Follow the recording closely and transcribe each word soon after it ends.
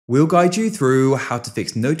We'll guide you through how to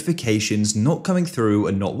fix notifications not coming through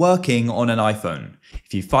and not working on an iPhone.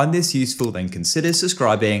 If you find this useful, then consider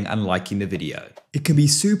subscribing and liking the video. It can be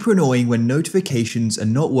super annoying when notifications are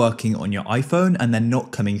not working on your iPhone and they're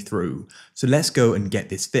not coming through. So let's go and get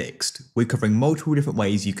this fixed. We're covering multiple different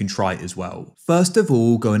ways you can try it as well. First of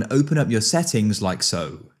all, go and open up your settings like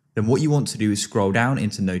so. Then what you want to do is scroll down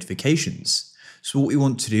into notifications. So what we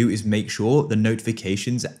want to do is make sure the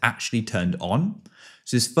notifications are actually turned on.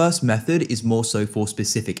 So this first method is more so for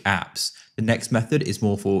specific apps. The next method is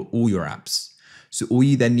more for all your apps. So all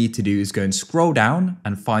you then need to do is go and scroll down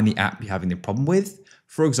and find the app you're having the problem with.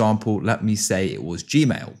 For example, let me say it was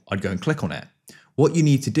Gmail. I'd go and click on it. What you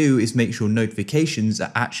need to do is make sure notifications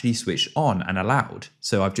are actually switched on and allowed.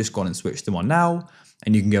 So I've just gone and switched them on now,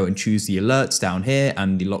 and you can go and choose the alerts down here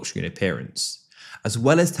and the lock screen appearance. As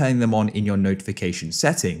well as turning them on in your notification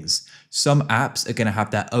settings, some apps are going to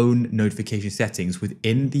have their own notification settings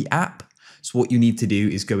within the app. So what you need to do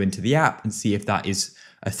is go into the app and see if that is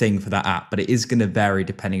a thing for that app, but it is going to vary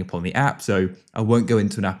depending upon the app. So I won't go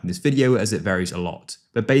into an app in this video as it varies a lot,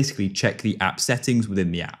 but basically check the app settings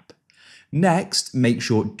within the app. Next, make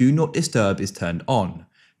sure Do Not Disturb is turned on.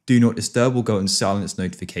 Do Not Disturb will go and silence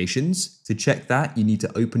notifications. To check that, you need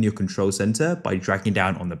to open your control center by dragging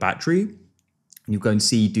down on the battery. You go and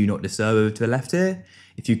see Do Not Disturb over to the left here.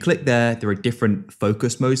 If you click there are different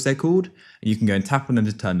focus modes they're called, and you can go and tap on them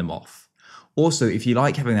to turn them off. Also, if you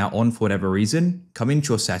like having that on for whatever reason, come into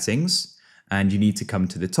your settings and you need to come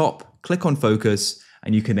to the top, click on focus,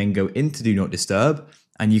 and you can then go into Do Not Disturb,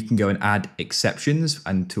 and you can go and add exceptions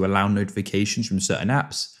and to allow notifications from certain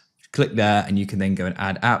apps. Click there and you can then go and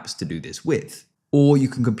add apps to do this with. Or you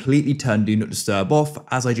can completely turn Do Not Disturb off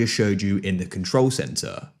as I just showed you in the control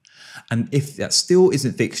center. And if that still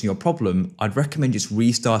isn't fixing your problem, I'd recommend just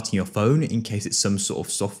restarting your phone in case it's some sort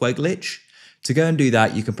of software glitch. To go and do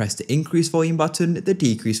that, you can press the increase volume button, the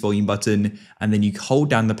decrease volume button, and then you hold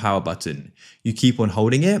down the power button. You keep on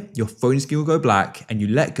holding it, your phone screen will go black, and you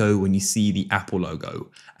let go when you see the Apple logo.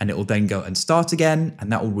 And it will then go and start again,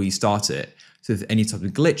 and that will restart it. So if any type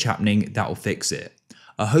of glitch happening, that will fix it.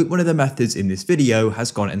 I hope one of the methods in this video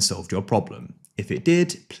has gone and solved your problem. If it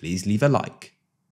did, please leave a like.